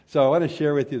So I want to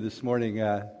share with you this morning,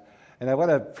 and I want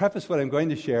to preface what I'm going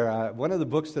to share. One of the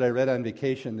books that I read on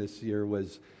vacation this year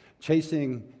was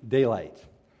Chasing Daylight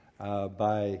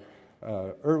by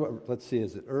Erwin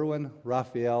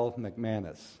Raphael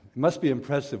McManus. It must be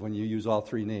impressive when you use all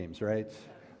three names, right?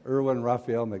 Erwin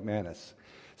Raphael McManus.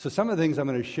 So some of the things I'm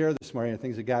going to share this morning are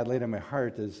things that God laid on my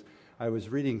heart as I was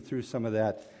reading through some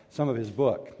of his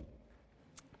book.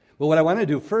 Well, what I want to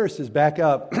do first is back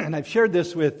up, and I've shared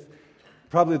this with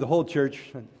probably the whole church,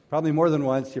 probably more than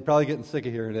once. You're probably getting sick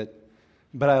of hearing it,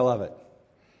 but I love it.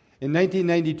 In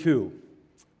 1992,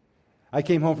 I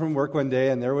came home from work one day,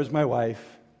 and there was my wife,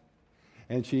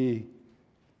 and she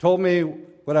told me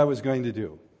what I was going to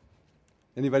do.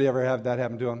 Anybody ever have that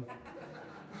happen to them?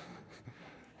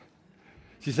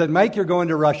 She said, "Mike, you're going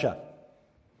to Russia."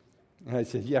 And I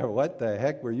said, "Yeah, what the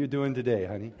heck were you doing today,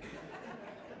 honey?"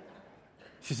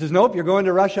 She says, "Nope, you're going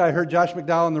to Russia. I heard Josh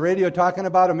McDowell on the radio talking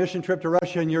about a mission trip to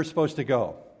Russia, and you're supposed to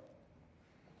go."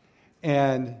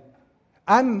 And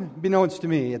unbeknownst to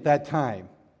me at that time,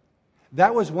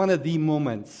 that was one of the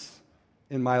moments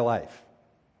in my life.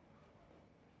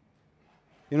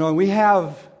 You know, we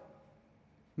have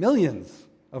millions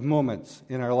of moments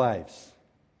in our lives.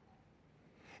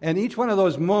 And each one of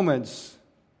those moments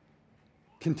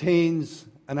contains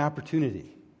an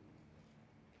opportunity.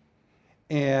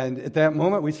 And at that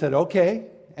moment, we said, okay,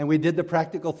 and we did the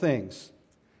practical things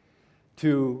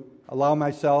to allow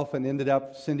myself, and ended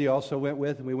up, Cindy also went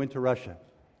with, and we went to Russia.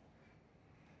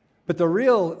 But the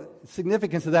real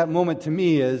significance of that moment to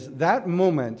me is that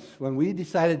moment when we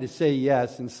decided to say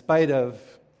yes, in spite of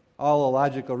all the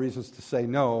logical reasons to say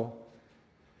no,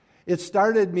 it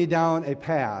started me down a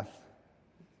path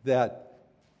that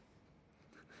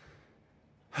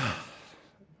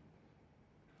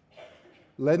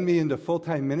led me into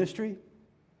full-time ministry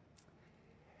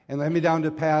and led me down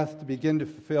the path to begin to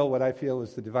fulfill what I feel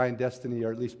is the divine destiny,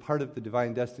 or at least part of the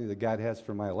divine destiny that God has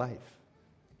for my life.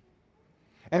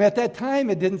 And at that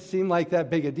time, it didn't seem like that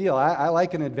big a deal. I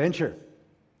like an adventure.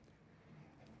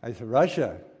 I said,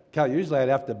 Russia. Usually I'd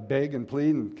have to beg and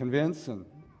plead and convince, and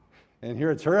here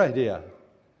it's her idea.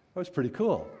 That was pretty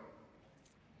cool.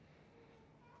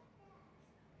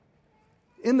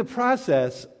 In the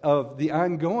process of the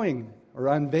ongoing or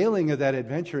unveiling of that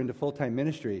adventure into full-time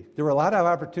ministry, there were a lot of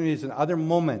opportunities and other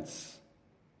moments.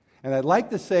 And I'd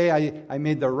like to say I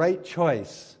made the right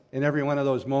choice in every one of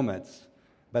those moments,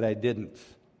 but I didn't.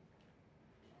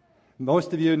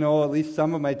 Most of you know at least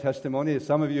some of my testimony.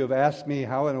 Some of you have asked me,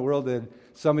 how in the world did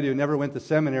somebody who never went to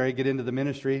seminary get into the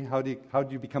ministry? How do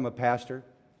you become a pastor?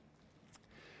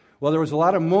 Well, there was a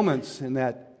lot of moments in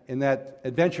that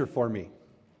adventure for me.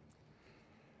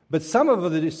 But some of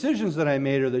the decisions that I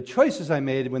made, or the choices I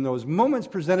made when those moments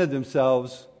presented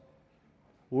themselves,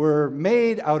 were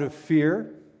made out of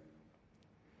fear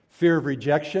of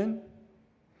rejection,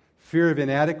 fear of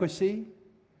inadequacy.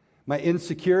 My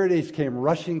insecurities came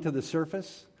rushing to the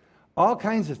surface, all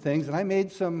kinds of things, and I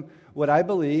made some, what I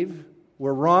believe,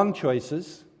 were wrong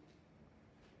choices.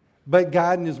 But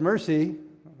God in His mercy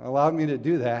allowed me to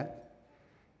do that,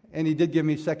 and He did give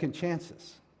me second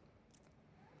chances.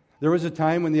 There was a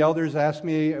time when the elders asked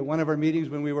me at one of our meetings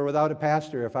when we were without a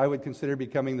pastor if I would consider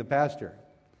becoming the pastor.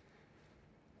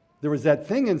 There was that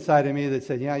thing inside of me that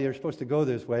said, yeah, you're supposed to go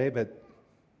this way, but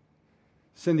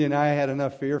Cindy and I had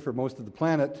enough fear for most of the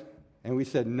planet, and we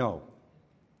said no.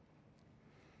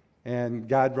 And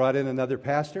God brought in another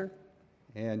pastor,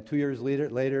 and 2 years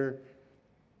later,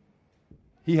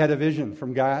 he had a vision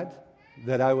from God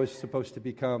that I was supposed to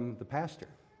become the pastor.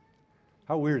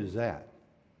 How weird is that?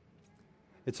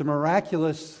 It's a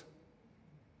miraculous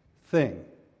thing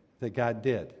that God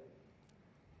did.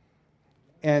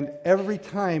 And every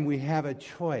time we have a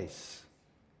choice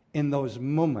in those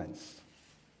moments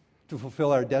to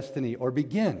fulfill our destiny or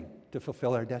begin to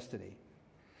fulfill our destiny.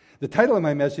 The title of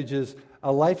my message is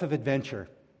A Life of Adventure,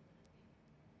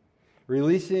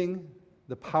 Releasing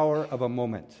the Power of a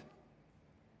Moment.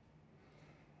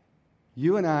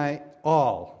 You and I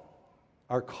all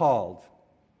are called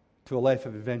to a life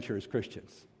of adventure as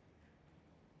Christians.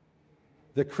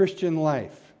 The Christian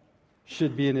life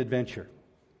should be an adventure.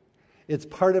 It's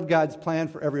part of God's plan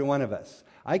for every one of us.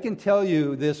 I can tell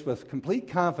you this with complete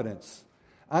confidence,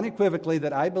 unequivocally,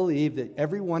 that I believe that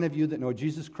every one of you that know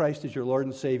Jesus Christ as your Lord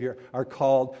and Savior are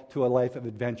called to a life of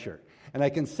adventure. And I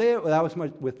can say it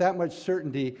with that much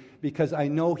certainty because I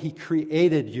know He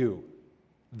created you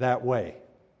that way.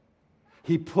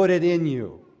 He put it in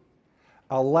you.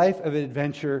 A life of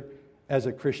adventure as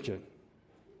a Christian.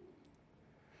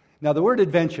 Now, the word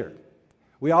adventure,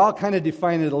 we all kind of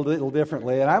define it a little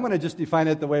differently, and I'm going to just define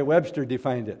it the way Webster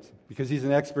defined it, because he's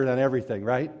an expert on everything,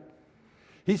 right?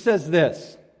 He says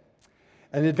this: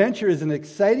 an adventure is an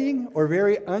exciting or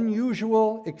very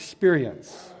unusual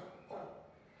experience,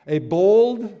 a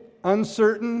bold,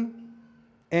 uncertain,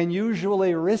 and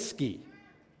usually risky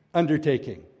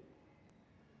undertaking.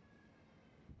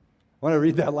 I want to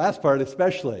read that last part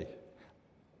especially.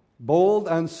 Bold,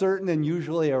 uncertain, and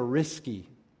usually a risky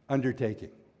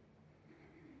undertaking.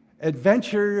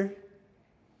 Adventure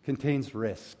contains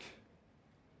risk.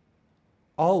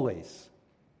 Always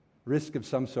risk of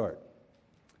some sort.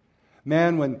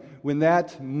 Man, when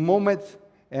that moment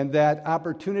and that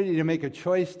opportunity to make a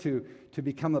choice to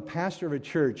become a pastor of a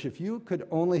church, if you could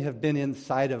only have been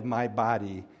inside of my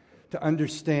body to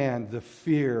understand the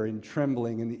fear and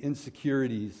trembling and the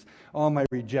insecurities, all my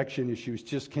rejection issues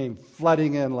just came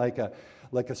flooding in like a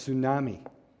tsunami.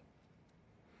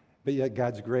 But yet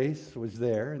God's grace was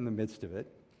there in the midst of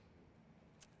it.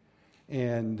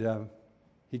 And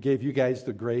He gave you guys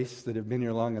the grace that have been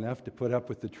here long enough to put up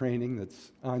with the training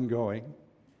that's ongoing.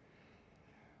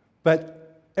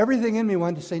 But everything in me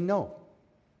wanted to say no.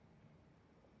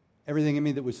 Everything in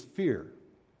me that was fear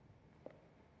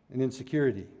and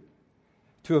insecurity.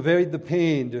 To avoid the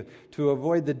pain, to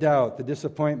avoid the doubt, the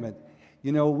disappointment.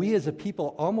 You know, we as a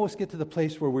people almost get to the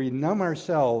place where we numb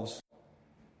ourselves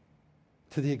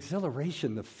to the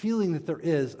exhilaration, the feeling that there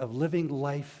is of living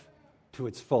life to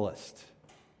its fullest.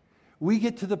 We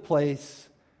get to the place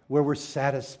where we're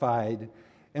satisfied,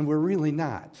 and we're really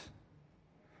not.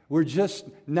 We're just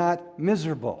not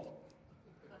miserable.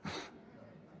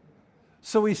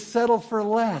 So we settle for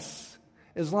less.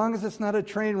 As long as it's not a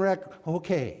train wreck,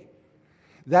 okay.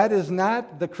 That is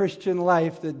not the Christian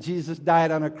life that Jesus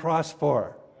died on a cross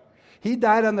for. He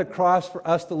died on the cross for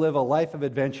us to live a life of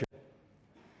adventure.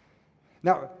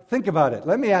 Now, think about it.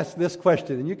 Let me ask this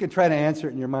question, and you can try to answer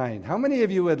it in your mind. How many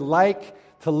of you would like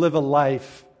to live a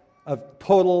life of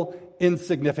total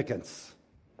insignificance?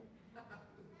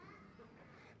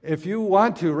 If you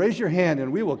want to, raise your hand,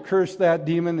 and we will curse that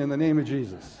demon in the name of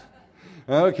Jesus.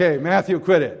 Okay, Matthew,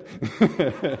 quit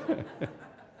it.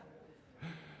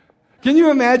 Can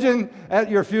you imagine at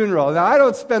your funeral? Now, I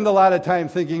don't spend a lot of time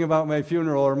thinking about my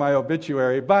funeral or my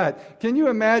obituary, but can you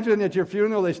imagine at your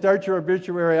funeral they start your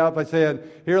obituary out by saying,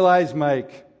 "Here lies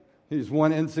Mike. He's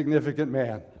one insignificant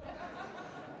man."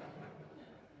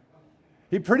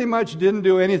 He pretty much didn't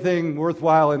do anything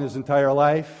worthwhile in his entire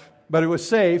life, but it was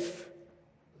safe.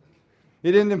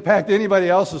 He didn't impact anybody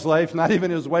else's life, not even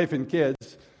his wife and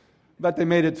kids, but they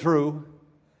made it through.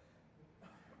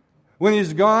 When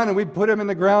he's gone and we put him in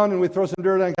the ground and we throw some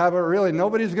dirt on top of it, really,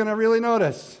 nobody's going to really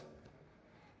notice.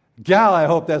 Gal, I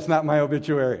hope that's not my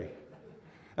obituary.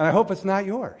 And I hope it's not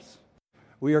yours.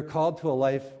 We are called to a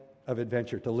life of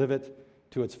adventure, to live it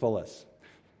to its fullest.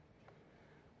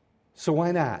 So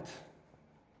why not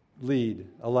lead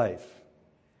a life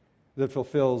that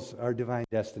fulfills our divine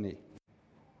destiny?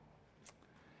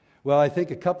 Well, I think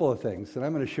a couple of things, and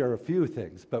I'm going to share a few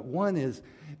things. But one is,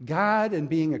 God and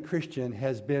being a Christian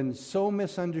has been so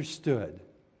misunderstood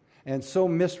and so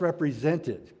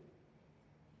misrepresented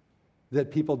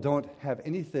that people don't have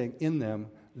anything in them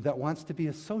that wants to be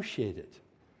associated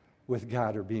with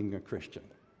God or being a Christian.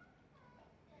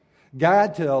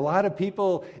 God, to a lot of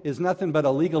people, is nothing but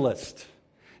a legalist.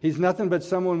 He's nothing but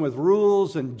someone with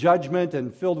rules and judgment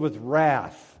and filled with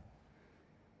wrath.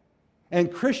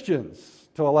 And Christians,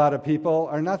 to a lot of people,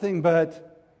 are nothing but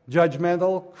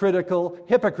judgmental, critical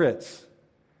hypocrites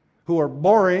who are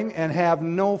boring and have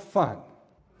no fun.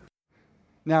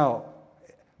 Now,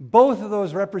 both of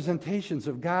those representations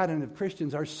of God and of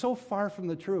Christians are so far from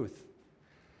the truth.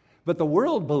 But the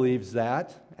world believes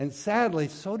that, and sadly,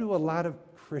 so do a lot of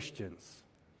Christians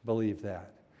believe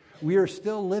that. We are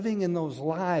still living in those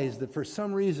lies that for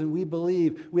some reason we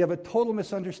believe we have a total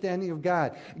misunderstanding of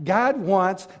God. God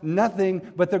wants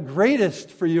nothing but the greatest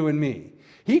for you and me.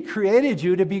 He created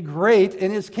you to be great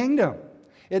in His kingdom.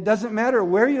 It doesn't matter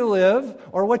where you live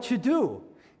or what you do.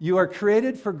 You are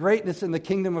created for greatness in the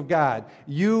kingdom of God.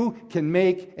 You can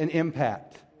make an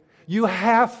impact. You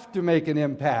have to make an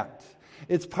impact.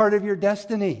 It's part of your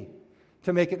destiny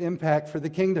to make an impact for the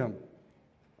kingdom.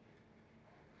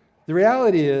 The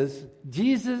reality is,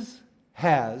 Jesus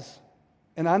has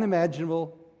an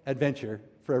unimaginable adventure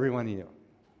for every one of you.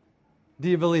 Do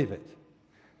you believe it?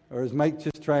 Or is Mike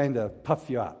just trying to puff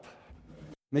you up,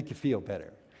 make you feel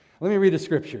better? Let me read a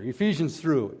scripture. Ephesians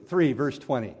 3, verse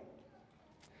 20. It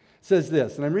says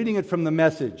this, and I'm reading it from the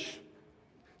Message,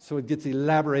 so it gets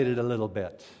elaborated a little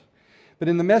bit. But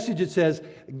in the Message it says,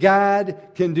 God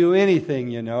can do anything,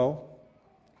 you know.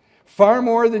 Far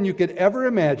more than you could ever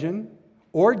imagine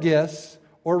or guess,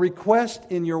 or request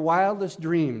in your wildest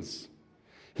dreams.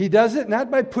 He does it not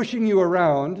by pushing you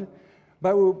around,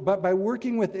 but by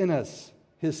working within us,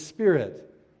 His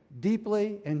Spirit,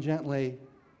 deeply and gently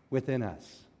within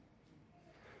us.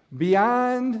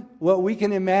 Beyond what we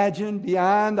can imagine,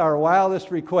 beyond our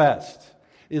wildest request.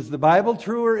 Is the Bible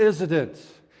true or isn't it?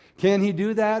 Can He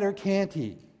do that or can't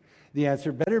He? The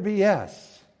answer better be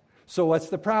yes. So what's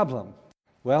the problem?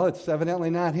 Well, it's evidently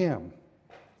not Him.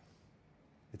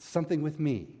 It's something with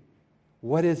me.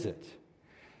 What is it?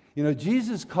 You know,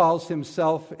 Jesus calls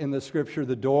Himself in the Scripture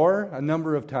the door a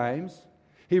number of times.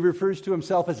 He refers to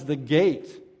Himself as the gate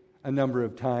a number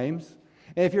of times.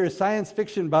 And if you're a science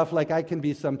fiction buff like I can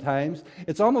be sometimes,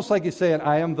 it's almost like He's saying,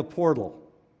 I am the portal.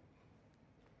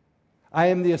 I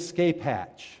am the escape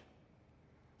hatch.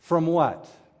 From what?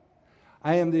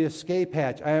 I am the escape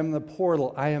hatch. I am the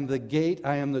portal. I am the gate.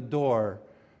 I am the door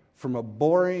from a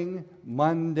boring,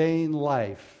 mundane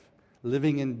life,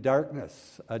 living in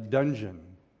darkness, a dungeon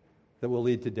that will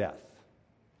lead to death.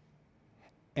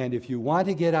 And if you want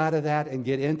to get out of that and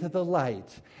get into the light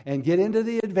and get into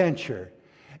the adventure,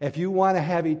 if you want to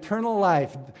have eternal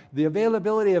life, the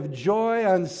availability of joy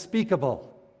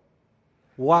unspeakable,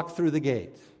 walk through the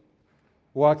gate.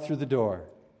 Walk through the door.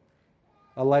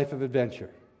 A life of adventure.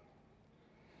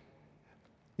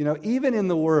 You know, even in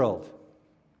the world,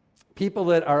 people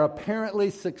that are apparently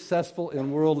successful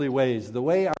in worldly ways, the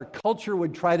way our culture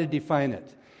would try to define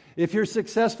it. If you're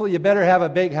successful, you better have a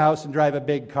big house and drive a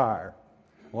big car.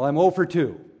 Well, I'm 0 for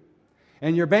 2.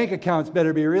 And your bank accounts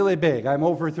better be really big. I'm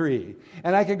 0 for 3.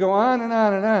 And I could go on and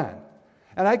on and on.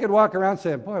 And I could walk around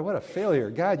saying, boy, what a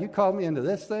failure. God, you called me into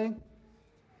this thing?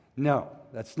 No,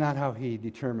 that's not how He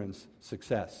determines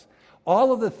success.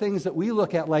 All of the things that we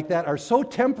look at like that are so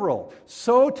temporal,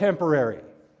 so temporary.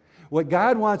 What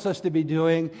God wants us to be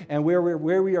doing and where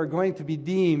we are going to be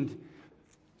deemed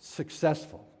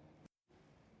successful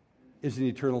is in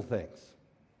eternal things.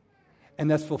 And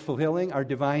that's fulfilling our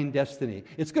divine destiny.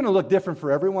 It's going to look different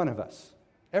for every one of us.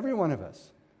 Every one of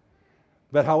us.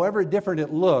 But however different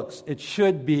it looks, it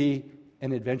should be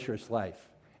an adventurous life.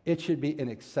 It should be an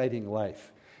exciting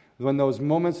life. When those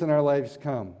moments in our lives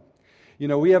come. You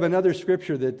know, we have another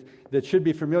scripture that should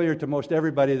be familiar to most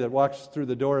everybody that walks through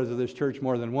the doors of this church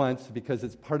more than once, because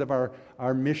it's part of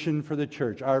our mission for the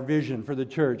church, our vision for the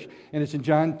church. And it's in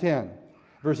John 10,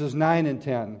 verses 9 and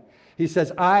 10. He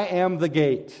says, I am the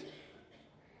gate.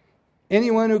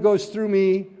 Anyone who goes through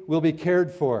me will be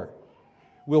cared for,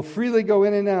 will freely go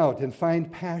in and out and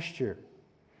find pasture.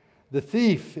 The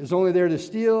thief is only there to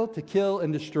steal, to kill,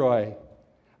 and destroy.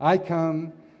 I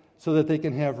come so that they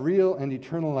can have real and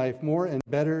eternal life, more and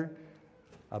better,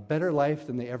 a better life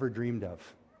than they ever dreamed of.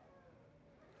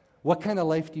 What kind of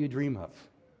life do you dream of?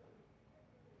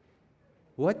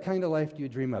 What kind of life do you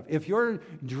dream of? If your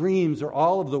dreams are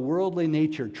all of the worldly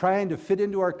nature, trying to fit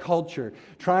into our culture,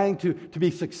 trying to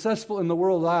be successful in the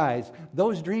world's eyes,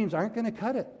 those dreams aren't going to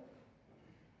cut it.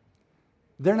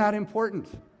 They're not important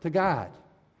to God.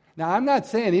 Now, I'm not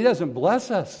saying He doesn't bless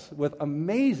us with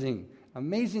amazing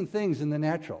things in the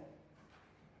natural.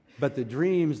 But the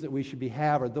dreams that we should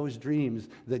have are those dreams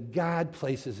that God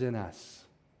places in us.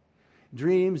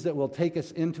 Dreams that will take us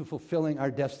into fulfilling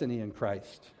our destiny in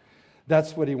Christ.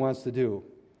 That's what He wants to do.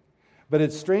 But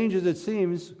as strange as it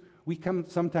seems, we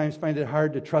sometimes find it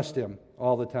hard to trust Him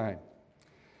all the time.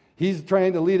 He's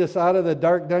trying to lead us out of the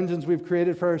dark dungeons we've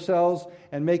created for ourselves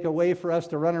and make a way for us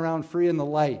to run around free in the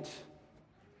light.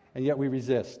 And yet we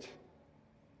resist.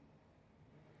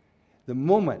 The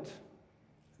moment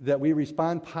that we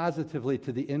respond positively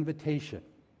to the invitation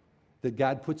that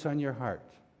God puts on your heart.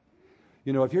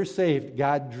 You know, if you're saved,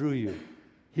 God drew you.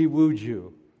 He wooed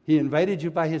you. He invited you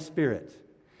by His Spirit.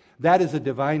 That is a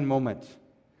divine moment.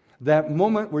 That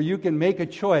moment where you can make a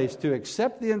choice to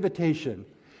accept the invitation,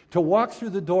 to walk through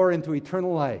the door into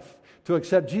eternal life, to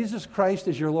accept Jesus Christ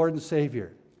as your Lord and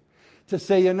Savior. To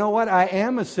say, you know what, I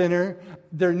am a sinner.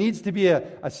 There needs to be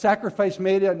a sacrifice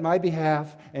made on my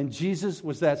behalf, and Jesus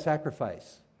was that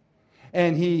sacrifice.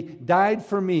 And He died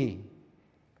for me,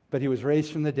 but He was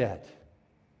raised from the dead.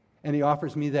 And He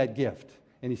offers me that gift.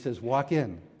 And He says, walk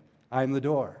in. I'm the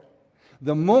door.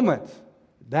 The moment,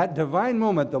 that divine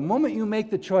moment, the moment you make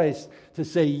the choice to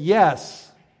say yes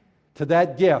to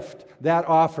that gift, that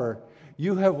offer,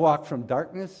 you have walked from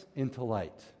darkness into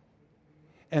light.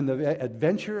 And the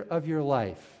adventure of your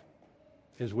life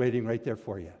is waiting right there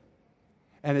for you.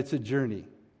 And it's a journey.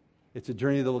 It's a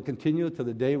journey that will continue to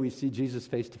the day we see Jesus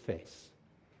face to face.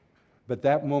 But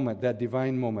that moment, that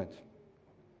divine moment,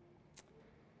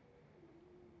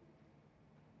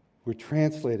 we're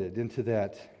translated into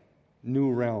that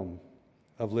new realm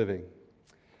of living.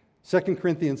 2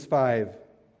 Corinthians 5,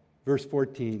 verse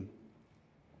 14.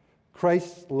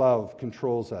 Christ's love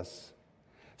controls us,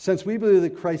 Since we believe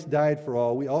that Christ died for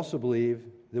all, we also believe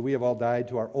that we have all died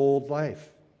to our old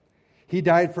life. He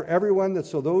died for everyone, that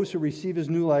so those who receive his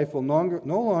new life will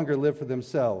no longer live for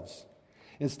themselves.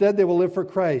 Instead, they will live for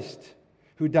Christ,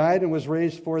 who died and was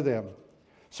raised for them.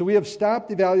 So we have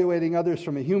stopped evaluating others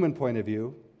from a human point of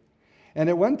view, and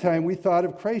at one time we thought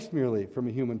of Christ merely from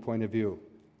a human point of view.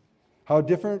 How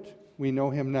different we know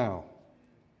him now.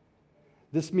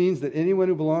 This means that anyone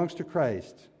who belongs to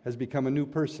Christ has become a new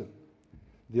person.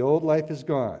 The old life is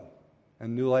gone,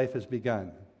 and new life has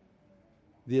begun.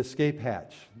 The escape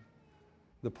hatch,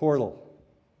 the portal,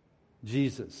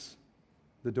 Jesus,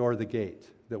 the door, the gate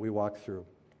that we walk through.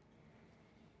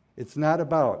 It's not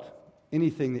about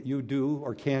anything that you do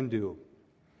or can do.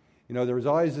 There was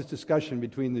always this discussion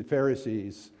between the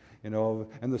Pharisees,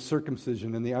 and the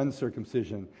circumcision and the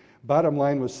uncircumcision. Bottom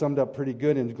line was summed up pretty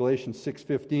good in Galatians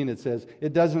 6:15. It says,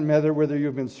 it doesn't matter whether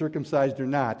you've been circumcised or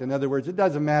not. In other words, it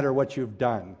doesn't matter what you've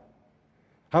done,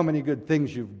 how many good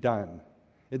things you've done.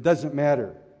 It doesn't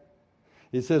matter.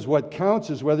 It says what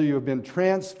counts is whether you have been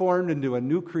transformed into a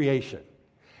new creation.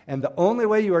 And the only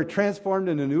way you are transformed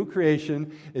into a new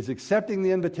creation is accepting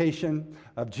the invitation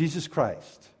of Jesus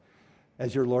Christ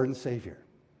as your Lord and Savior.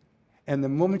 And the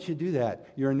moment you do that,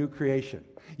 you're a new creation.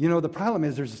 The problem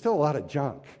is there's still a lot of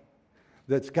junk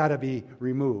that's got to be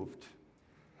removed.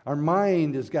 Our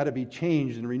mind has got to be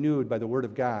changed and renewed by the Word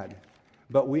of God.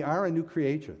 But we are a new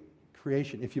creation,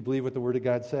 if you believe what the Word of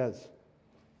God says.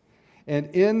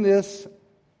 And in this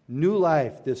new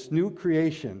life, this new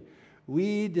creation,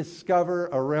 we discover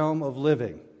a realm of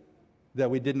living that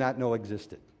we did not know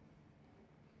existed.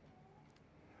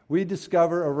 We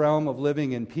discover a realm of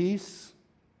living in peace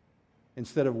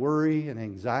instead of worry and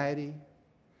anxiety,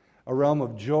 a realm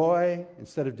of joy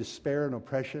instead of despair and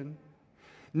oppression,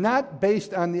 not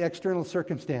based on the external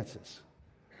circumstances,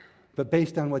 but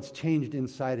based on what's changed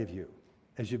inside of you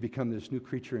as you become this new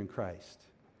creature in Christ,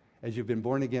 as you've been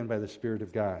born again by the Spirit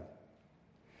of God.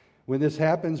 When this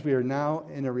happens, we are now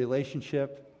in a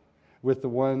relationship with the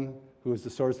one who is the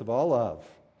source of all love,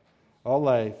 all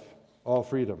life, all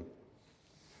freedom.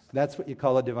 That's what you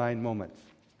call a divine moment.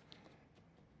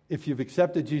 If you've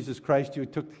accepted Jesus Christ, you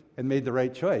took and made the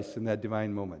right choice in that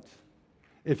divine moment.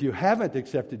 If you haven't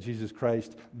accepted Jesus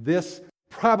Christ, this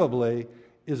probably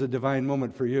is a divine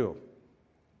moment for you.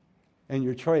 And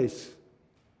your choice,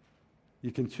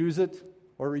 you can choose it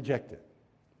or reject it.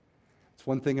 It's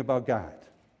one thing about God.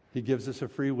 He gives us a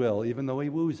free will, even though he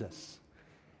woos us,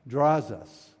 draws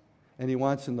us, and he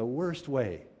wants in the worst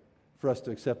way for us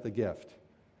to accept the gift.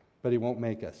 But he won't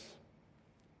make us.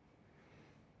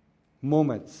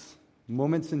 Moments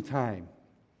in time.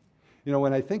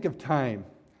 When I think of time,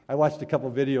 I watched a couple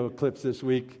video clips this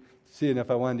week, seeing if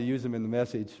I wanted to use them in the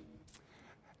message.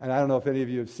 And I don't know if any of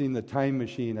you have seen The Time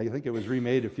Machine. I think it was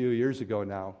remade a few years ago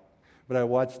now. But I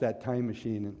watched that Time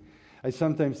Machine, and I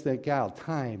sometimes think,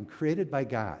 time, created by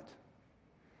God.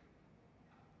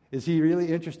 Is he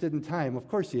really interested in time? Of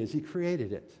course he is. He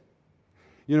created it.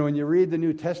 When you read the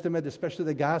New Testament, especially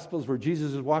the Gospels where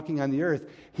Jesus is walking on the earth,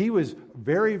 he was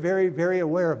very, very, very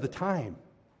aware of the time.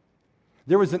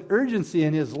 There was an urgency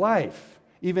in his life,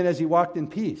 even as he walked in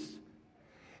peace.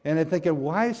 And I'm thinking,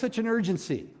 why such an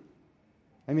urgency?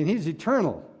 He's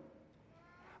eternal.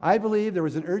 I believe there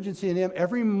was an urgency in him.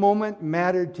 Every moment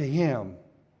mattered to him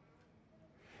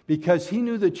because he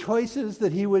knew the choices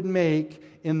that he would make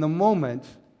in the moment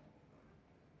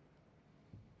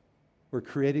were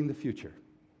creating the future.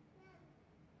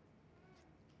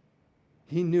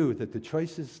 He knew that the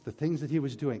choices, the things that he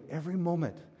was doing, every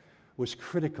moment was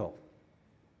critical.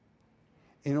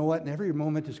 You know what? And every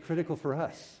moment is critical for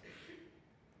us.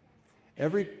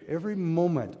 Every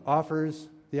moment offers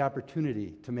the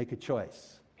opportunity to make a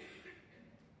choice.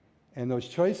 And those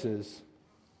choices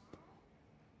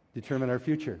determine our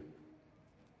future.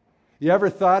 You ever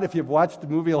thought, if you've watched a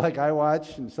movie like I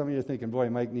watch, and some of you are thinking, boy,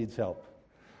 Mike needs help.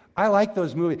 I like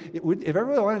those movies. If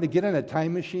everyone wanted to get in a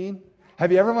time machine,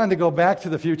 have you ever wanted to go back to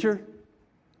the future?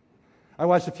 I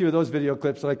watched a few of those video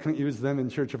clips, so I couldn't use them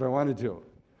in church if I wanted to.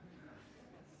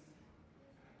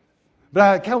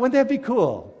 But wouldn't that be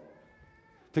cool?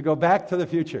 To go back to the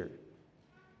future.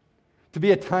 To be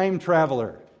a time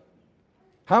traveler.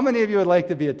 How many of you would like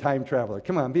to be a time traveler?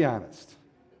 Come on, be honest.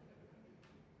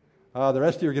 The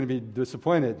rest of you are going to be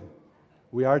disappointed.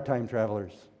 We are time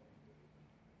travelers.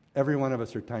 Every one of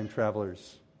us are time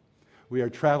travelers. We are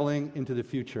traveling into the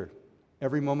future.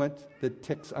 Every moment that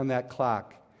ticks on that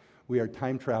clock, we are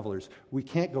time travelers. We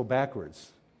can't go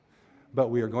backwards, but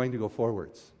we are going to go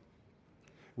forwards.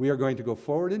 We are going to go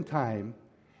forward in time,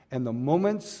 and the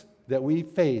moments that we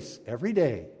face every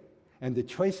day and the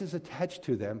choices attached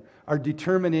to them are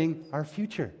determining our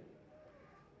future.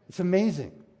 It's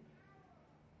amazing.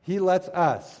 He lets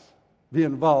us be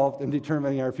involved in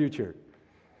determining our future.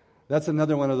 That's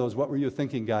another one of those what were you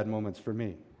thinking, God moments for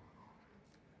me.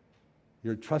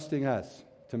 You're trusting us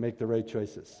to make the right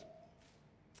choices.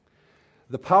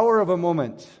 The power of a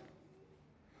moment.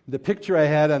 The picture I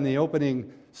had on the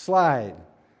opening slide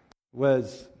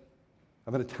was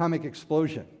of an atomic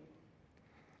explosion.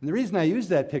 And the reason I used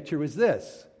that picture was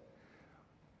this.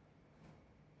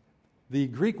 The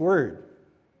Greek word,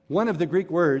 one of the Greek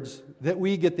words that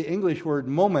we get the English word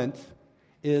moment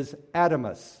is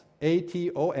atomos,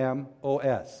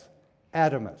 A-T-O-M-O-S,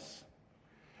 atomos.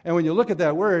 And when you look at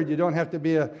that word, you don't have to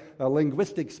be a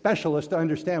linguistic specialist to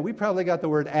understand. We probably got the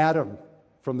word atom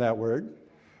from that word.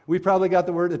 We probably got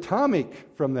the word atomic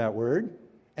from that word,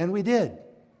 and we did.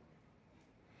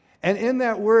 And in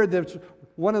that word, that's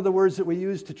one of the words that we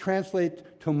use to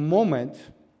translate to moment,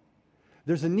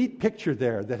 there's a neat picture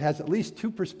there that has at least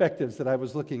two perspectives that I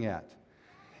was looking at.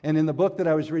 And in the book that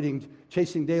I was reading,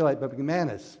 Chasing Daylight by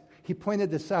McManus, he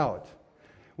pointed this out.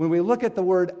 When we look at the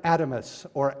word atomos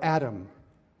or atom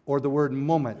or the word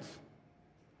moment,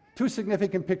 two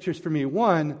significant pictures for me.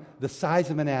 One, the size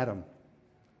of an atom.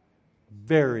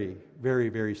 Very, very,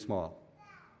 very small.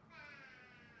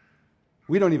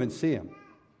 We don't even see them.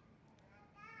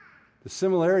 The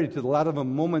similarity to a lot of the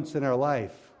moments in our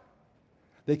life,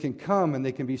 they can come and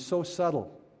they can be so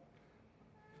subtle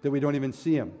that we don't even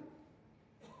see them.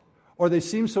 Or they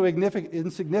seem so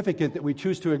insignificant that we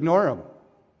choose to ignore them.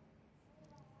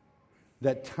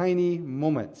 That tiny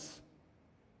moments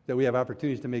that we have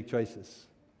opportunities to make choices.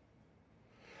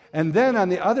 And then on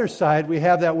the other side, we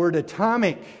have that word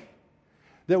atomic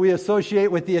that we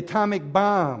associate with the atomic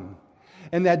bomb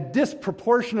and that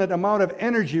disproportionate amount of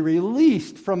energy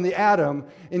released from the atom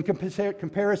in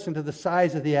comparison to the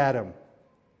size of the atom.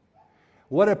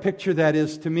 What a picture that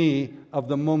is to me of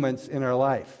the moments in our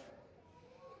life.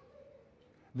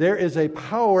 There is a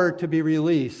power to be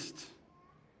released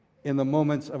in the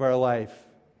moments of our life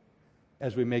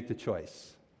as we make the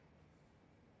choice.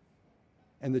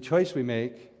 And the choice we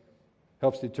make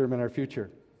helps determine our future.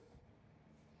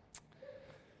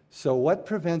 So what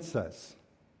prevents us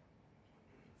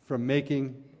from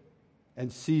making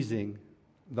and seizing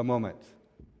the moment?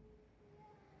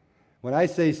 When I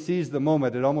say seize the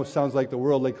moment, it almost sounds like the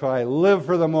worldly cry, live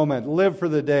for the moment, live for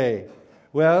the day.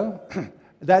 Well,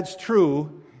 that's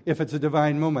true if it's a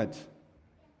divine moment.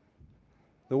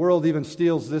 The world even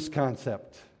steals this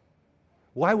concept.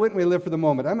 Why wouldn't we live for the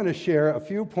moment? I'm going to share a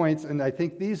few points, and I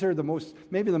think these are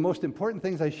maybe the most important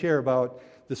things I share about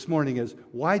this morning is,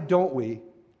 why don't we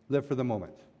live for the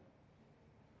moment?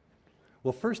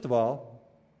 Well, first of all,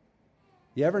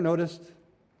 you ever noticed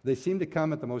they seem to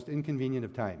come at the most inconvenient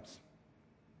of times?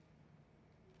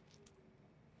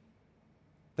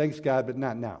 Thanks God, but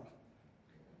not now.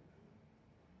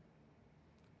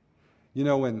 You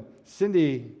know, when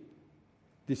Cindy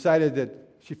decided that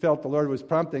she felt the Lord was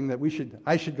prompting that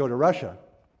I should go to Russia,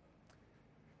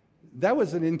 that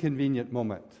was an inconvenient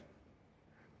moment.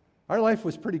 Our life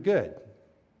was pretty good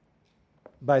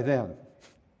by then.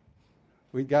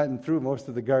 We'd gotten through most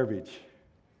of the garbage.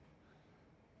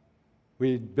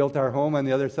 We built our home on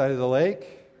the other side of the lake.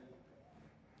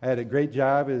 I had a great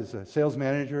job as a sales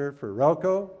manager for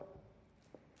Relco.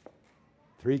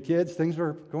 3 kids, things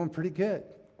were going pretty good.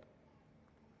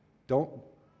 Don't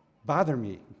bother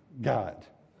me, God.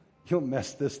 You'll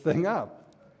mess this thing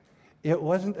up. It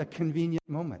wasn't a convenient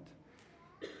moment.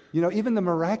 You know, even the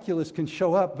miraculous can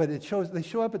show up, but they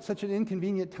show up at such an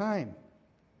inconvenient time.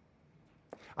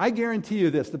 I guarantee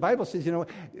you this. The Bible says, you know,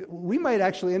 we might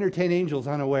actually entertain angels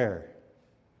unaware.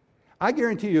 I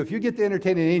guarantee you, if you get to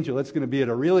entertain an angel, it's going to be at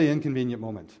a really inconvenient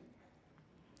moment.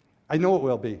 I know it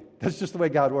will be. That's just the way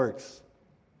God works.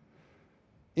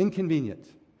 Inconvenient.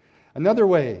 Another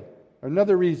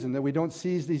reason that we don't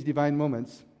seize these divine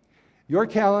moments, your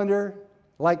calendar,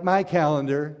 like my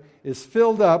calendar, is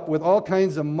filled up with all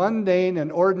kinds of mundane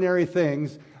and ordinary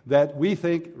things that we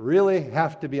think really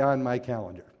have to be on my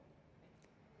calendar.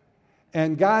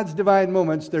 And God's divine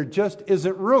moments, there just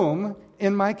isn't room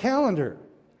in my calendar.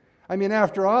 I mean,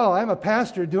 after all, I'm a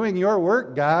pastor doing your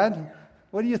work, God.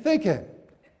 What are you thinking?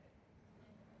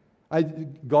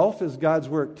 Golf is God's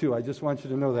work, too. I just want you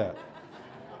to know that.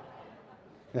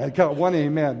 I got one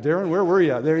amen. Darren, where were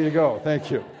you? There you go.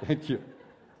 Thank you. Thank you.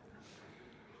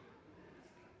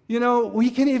 You know, we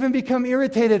can even become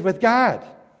irritated with God.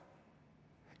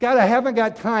 God, I haven't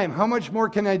got time. How much more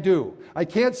can I do? I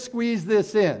can't squeeze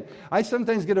this in. I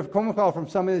sometimes get a phone call from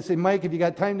somebody that say, Mike, have you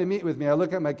got time to meet with me? I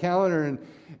look at my calendar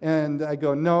and I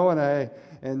go, no, and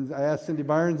And I asked Cindy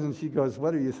Barnes, and she goes,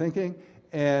 "What are you thinking?"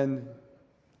 And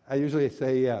I usually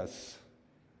say yes.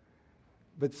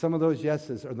 But some of those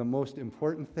yeses are the most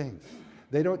important things.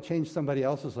 They don't change somebody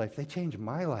else's life. They change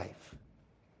my life.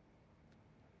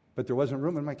 But there wasn't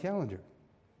room in my calendar.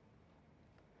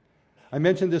 I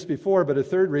mentioned this before, but a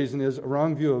third reason is a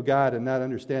wrong view of God and not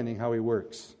understanding how He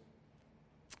works.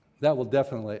 That will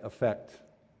definitely affect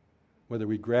whether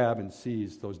we grab and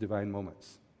seize those divine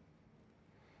moments.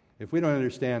 If we don't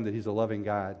understand that He's a loving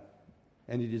God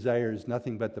and He desires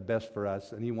nothing but the best for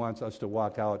us and He wants us to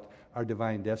walk out our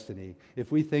divine destiny,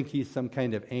 if we think He's some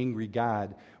kind of angry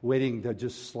God waiting to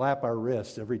just slap our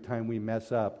wrists every time we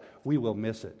mess up, we will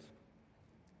miss it.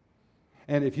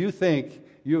 And if you think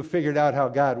you've figured out how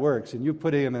God works and you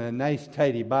put Him in a nice,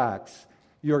 tidy box,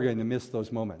 you're going to miss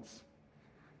those moments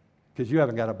because you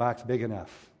haven't got a box big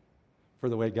enough for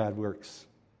the way God works.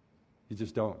 You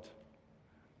just don't.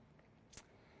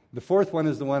 The fourth one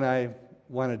is the one I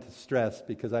wanted to stress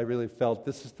because I really felt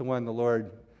this is the one the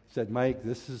Lord said, "Mike,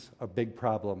 this is a big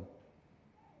problem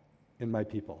in my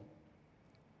people."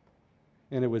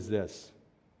 And it was this: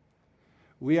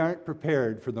 we aren't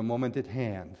prepared for the moment at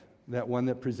hand, that one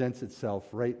that presents itself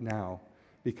right now,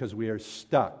 because we are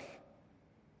stuck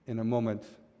in a moment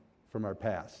from our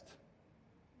past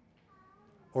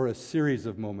or a series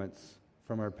of moments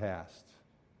from our past.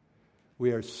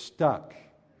 We are stuck.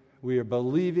 We are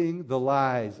believing the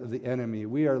lies of the enemy.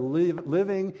 We are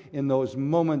living in those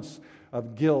moments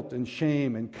of guilt and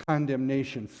shame and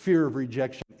condemnation, fear of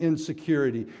rejection,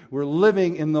 insecurity. We're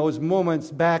living in those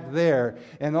moments back there.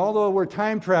 And although we're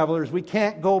time travelers, we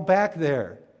can't go back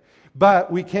there.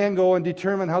 But we can go and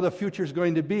determine how the future is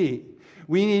going to be.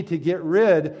 We need to get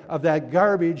rid of that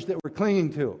garbage that we're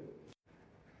clinging to.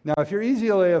 Now, if you're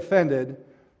easily offended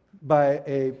by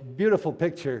a beautiful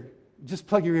picture, just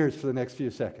plug your ears for the next few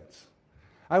seconds.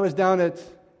 I was down at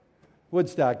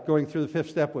Woodstock going through the fifth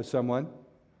step with someone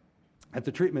at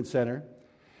the treatment center,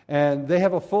 and they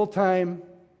have a full-time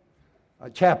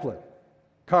chaplain,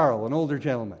 Carl, an older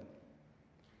gentleman.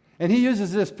 And he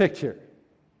uses this picture.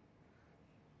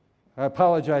 I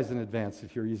apologize in advance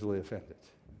if you're easily offended.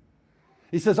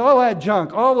 He says, all that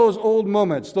junk, all those old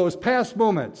moments, those past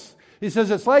moments, he says,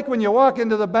 it's like when you walk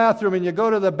into the bathroom and you go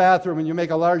to the bathroom and you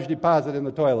make a large deposit in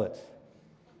the toilet.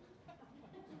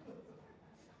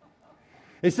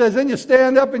 He says, then you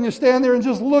stand up and you stand there and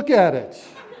just look at it.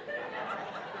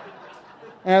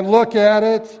 And look at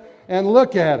it, and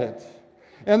look at it.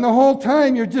 And the whole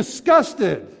time you're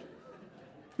disgusted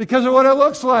because of what it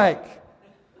looks like,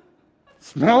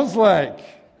 smells like.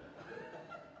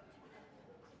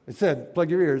 I said,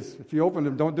 plug your ears. If you open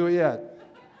them, don't do it yet.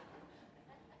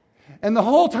 And the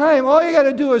whole time, all you got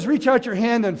to do is reach out your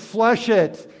hand and flush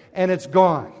it, and it's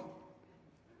gone.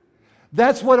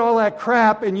 That's what all that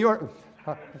crap in your...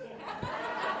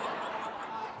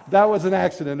 That was an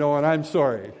accident, Owen. I'm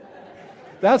sorry.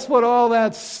 That's what all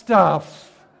that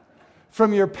stuff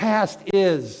from your past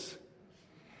is.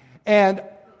 And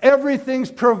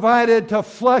everything's provided to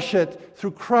flush it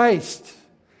through Christ,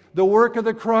 the work of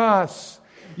the cross.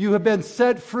 You have been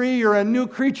set free. You're a new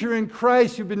creature in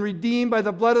Christ. You've been redeemed by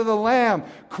the blood of the Lamb.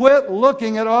 Quit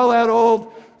looking at all that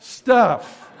old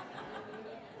stuff.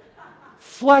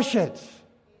 Flush it.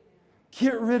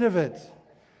 Get rid of it.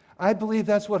 I believe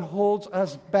that's what holds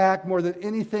us back more than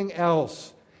anything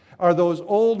else, are those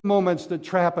old moments that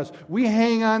trap us. We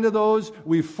hang on to those,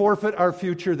 we forfeit our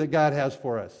future that God has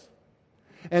for us.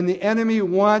 And the enemy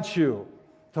wants you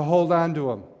to hold on to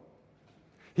them.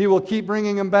 He will keep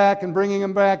bringing them back and bringing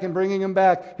them back and bringing them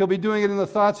back. He'll be doing it in the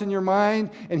thoughts in your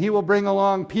mind, and he will bring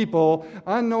along people,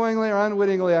 unknowingly or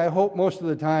unwittingly, I hope most of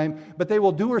the time, but they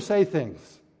will do or say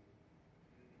things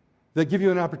that give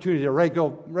you an opportunity to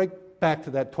go right back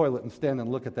to that toilet and stand and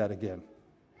look at that again.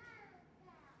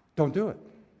 Don't do it.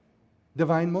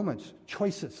 Divine moments,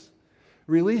 choices.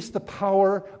 Release the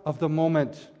power of the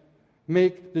moment.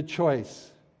 Make the choice.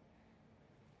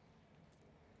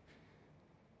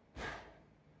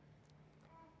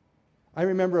 I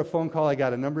remember a phone call I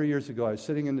got a number of years ago. I was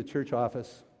sitting in the church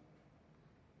office,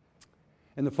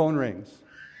 and the phone rings.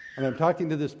 And I'm talking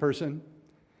to this person,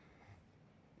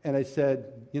 and I said,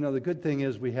 the good thing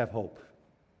is we have hope.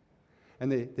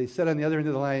 And they said on the other end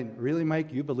of the line, really,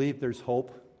 Mike, you believe there's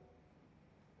hope?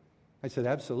 I said,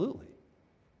 absolutely.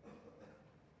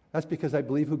 That's because I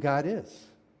believe who God is.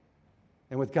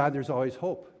 And with God, there's always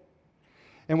hope.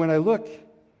 And when I look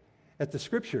at the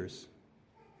Scriptures,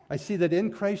 I see that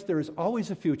in Christ there is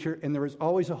always a future and there is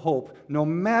always a hope, no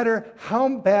matter how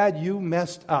bad you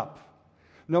messed up,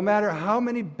 no matter how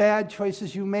many bad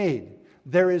choices you made,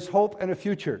 there is hope and a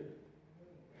future.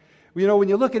 You know, when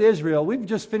you look at Israel, we've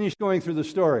just finished going through the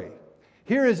story.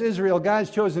 Here is Israel, God's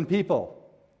chosen people.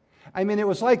 I mean, it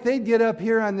was like they'd get up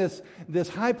here on this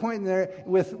high point in there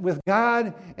with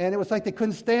God, and it was like they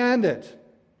couldn't stand it.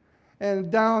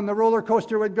 And down the roller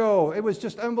coaster would go. It was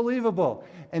just unbelievable.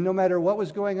 And no matter what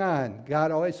was going on,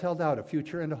 God always held out a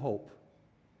future and a hope.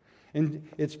 And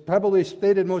it's probably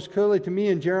stated most clearly to me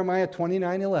in Jeremiah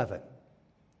 29:11.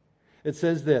 It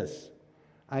says this,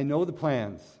 I know the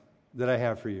plans that I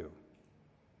have for you.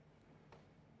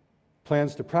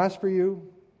 Plans to prosper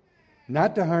you,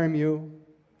 not to harm you,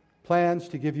 plans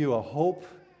to give you a hope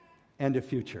and a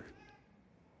future.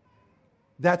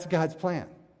 That's God's plan.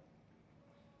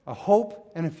 A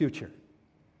hope and a future.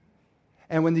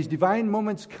 And when these divine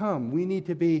moments come, we need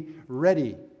to be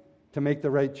ready to make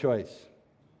the right choice.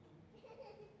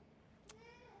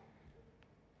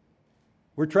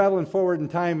 We're traveling forward in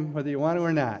time whether you want to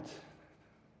or not.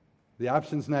 The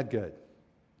option's not good.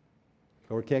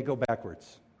 Or we can't go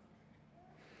backwards.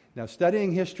 Now,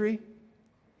 studying history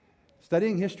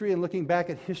and looking back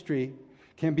at history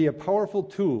can be a powerful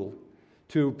tool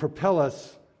to propel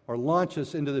us or launch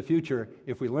us into the future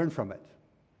if we learn from it.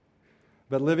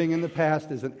 But living in the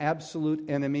past is an absolute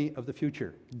enemy of the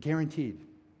future, guaranteed.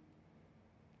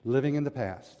 Living in the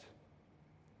past.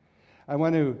 I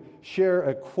want to share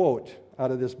a quote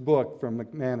out of this book from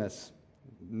McManus.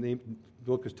 The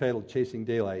book is titled Chasing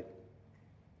Daylight.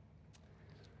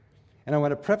 And I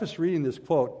want to preface reading this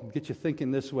quote and get you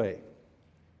thinking this way.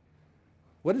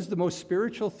 What is the most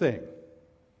spiritual thing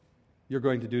you're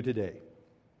going to do today?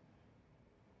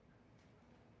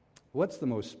 What's the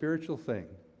most spiritual thing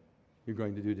you're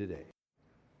going to do today?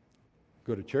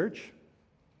 Go to church?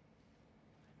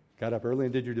 Got up early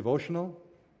and did your devotional?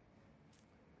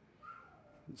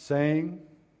 Sang?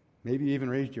 Maybe you even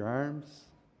raised your arms?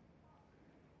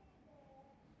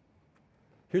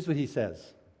 Here's what he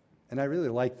says, and I really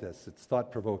like this. It's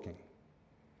thought-provoking.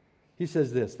 He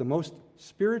says this, the most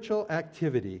spiritual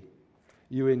activity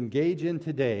you engage in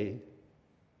today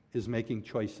is making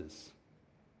choices.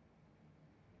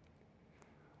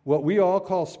 What we all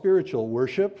call spiritual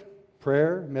worship,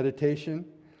 prayer, meditation,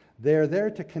 they're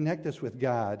there to connect us with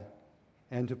God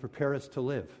and to prepare us to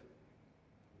live.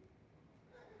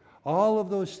 All of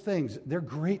those things, they're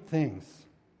great things,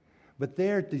 but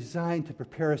they're designed to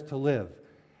prepare us to live.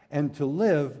 And to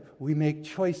live, we make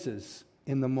choices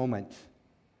in the moment.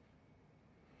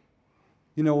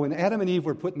 You know, when Adam and Eve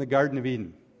were put in the Garden of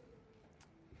Eden,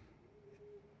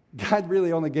 God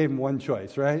really only gave them one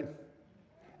choice, right?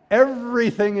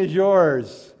 Everything is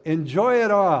yours. Enjoy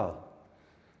it all.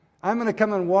 I'm going to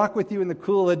come and walk with you in the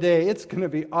cool of the day. It's going to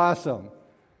be awesome.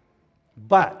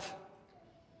 But,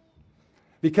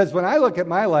 because when I look at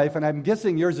my life, and I'm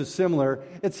guessing yours is similar,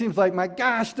 it seems like, my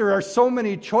gosh, there are so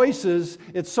many choices.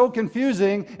 It's so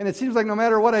confusing, and it seems like no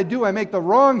matter what I do, I make the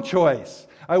wrong choice.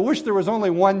 I wish there was only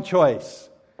one choice.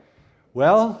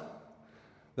 Well,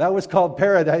 that was called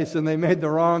paradise, and they made the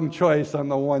wrong choice on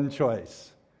the one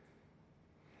choice.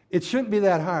 It shouldn't be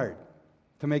that hard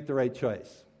to make the right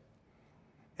choice.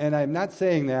 And I'm not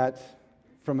saying that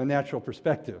from a natural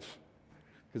perspective,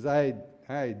 because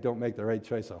I don't make the right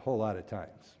choice a whole lot of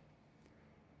times.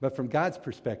 But from God's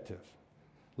perspective,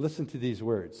 listen to these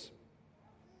words.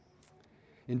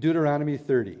 In Deuteronomy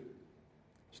 30,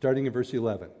 starting in verse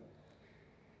 11,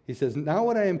 he says, now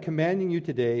what I am commanding you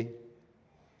today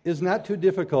is not too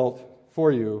difficult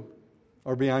for you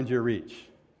or beyond your reach.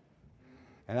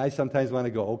 And I sometimes want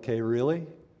to go, okay, really?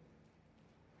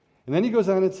 And then he goes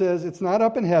on and says, it's not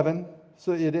up in heaven,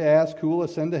 so you'd ask who will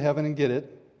ascend to heaven and get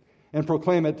it and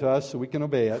proclaim it to us so we can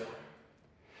obey it.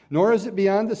 Nor is it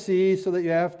beyond the sea, so that you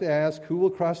have to ask who will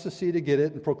cross the sea to get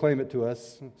it and proclaim it to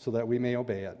us so that we may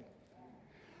obey it.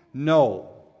 No.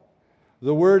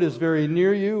 The word is very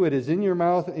near you. It is in your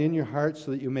mouth and in your heart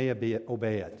so that you may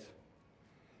obey it.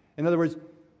 In other words,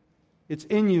 it's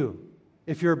in you.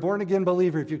 If you're a born-again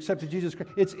believer, if you accepted Jesus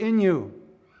Christ, it's in you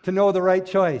to know the right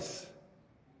choice.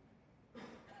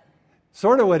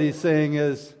 Sort of what he's saying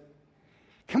is,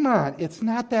 come on, it's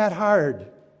not that hard.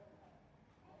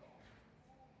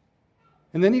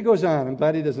 And then he goes on. I'm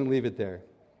glad he doesn't leave it there.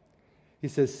 He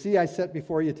says, see, I set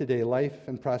before you today life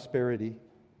and prosperity,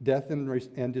 death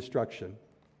and destruction.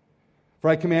 For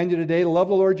I command you today to love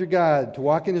the Lord your God, to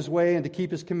walk in his way and to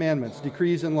keep his commandments,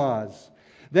 decrees, and laws.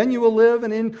 Then you will live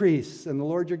and increase, and the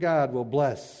Lord your God will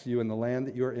bless you in the land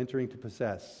that you are entering to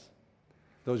possess.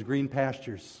 Those green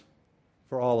pastures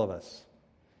for all of us.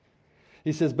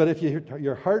 He says, but if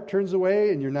your heart turns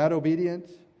away and you're not obedient,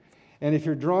 and if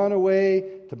you're drawn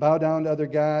away to bow down to other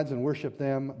gods and worship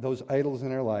them, those idols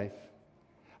in our life,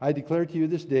 I declare to you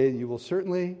this day that you will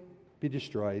certainly be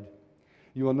destroyed.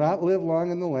 You will not live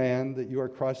long in the land that you are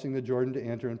crossing the Jordan to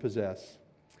enter and possess.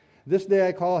 This day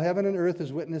I call heaven and earth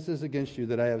as witnesses against you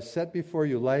that I have set before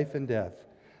you life and death,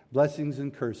 blessings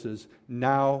and curses.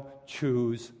 Now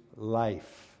choose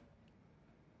life.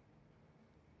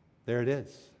 There it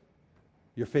is.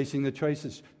 You're facing the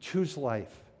choices. Choose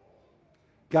life.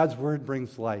 God's word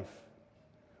brings life.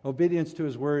 Obedience to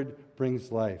his word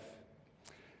brings life.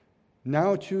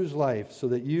 Now choose life so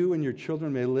that you and your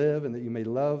children may live and that you may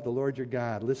love the Lord your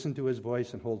God. Listen to his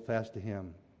voice and hold fast to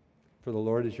him, for the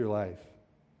Lord is your life.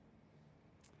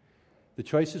 The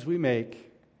choices we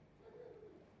make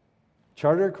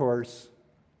chart our course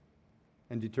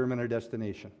and determine our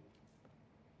destination.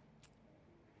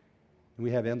 And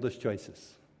we have endless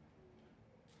choices.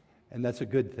 And that's a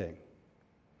good thing,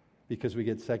 because we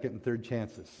get second and third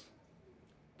chances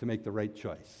to make the right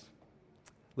choice.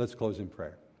 Let's close in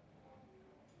prayer.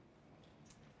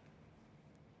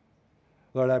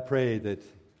 Lord, I pray that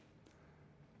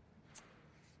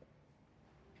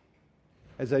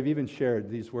as I've even shared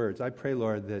these words, I pray,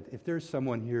 Lord, that if there's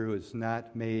someone here who has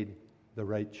not made the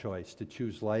right choice to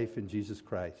choose life in Jesus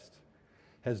Christ,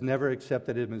 has never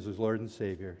accepted him as his Lord and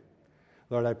Savior,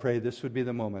 Lord, I pray this would be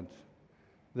the moment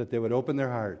that they would open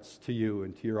their hearts to you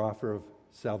and to your offer of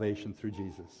salvation through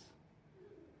Jesus.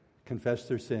 Confess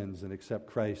their sins and accept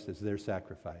Christ as their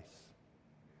sacrifice,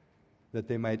 that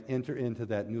they might enter into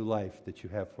that new life that you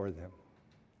have for them.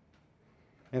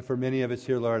 And for many of us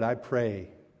here, Lord, I pray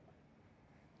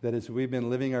that as we've been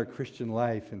living our Christian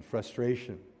life in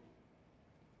frustration,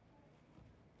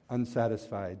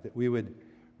 unsatisfied, that we would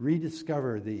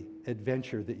rediscover the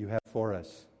adventure that you have for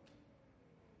us.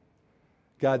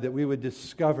 God, that we would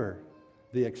discover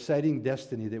the exciting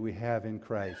destiny that we have in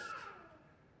Christ.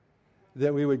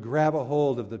 That we would grab a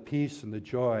hold of the peace and the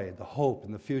joy, the hope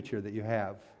and the future that you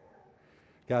have.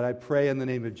 God, I pray in the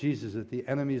name of Jesus that the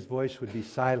enemy's voice would be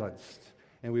silenced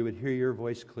and we would hear your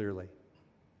voice clearly.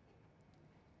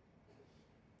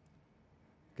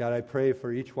 God, I pray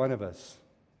for each one of us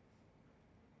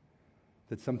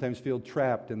that sometimes feel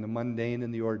trapped in the mundane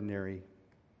and the ordinary,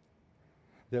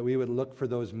 that we would look for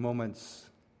those moments,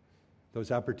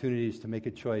 those opportunities to make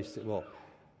a choice that will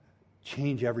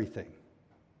change everything,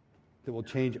 that will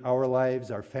change our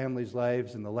lives, our families'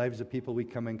 lives, and the lives of people we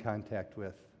come in contact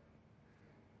with.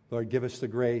 Lord, give us the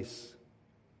grace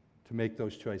to make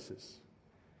those choices.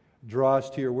 Draw us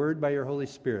to your word by your Holy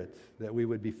Spirit, that we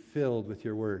would be filled with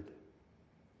your word,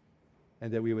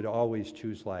 and that we would always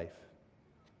choose life.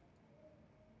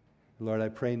 Lord, I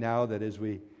pray now that as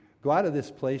we go out of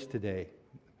this place today,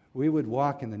 we would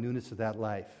walk in the newness of that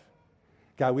life.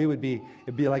 God, it'd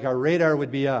be like our radar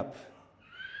would be up,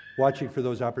 watching for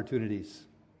those opportunities,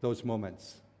 those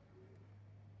moments.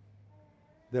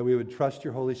 That we would trust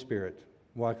your Holy Spirit,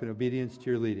 walk in obedience to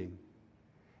your leading,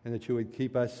 and that you would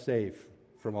keep us safe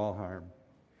from all harm.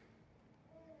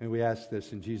 And we ask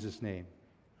this in Jesus' name.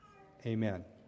 Amen.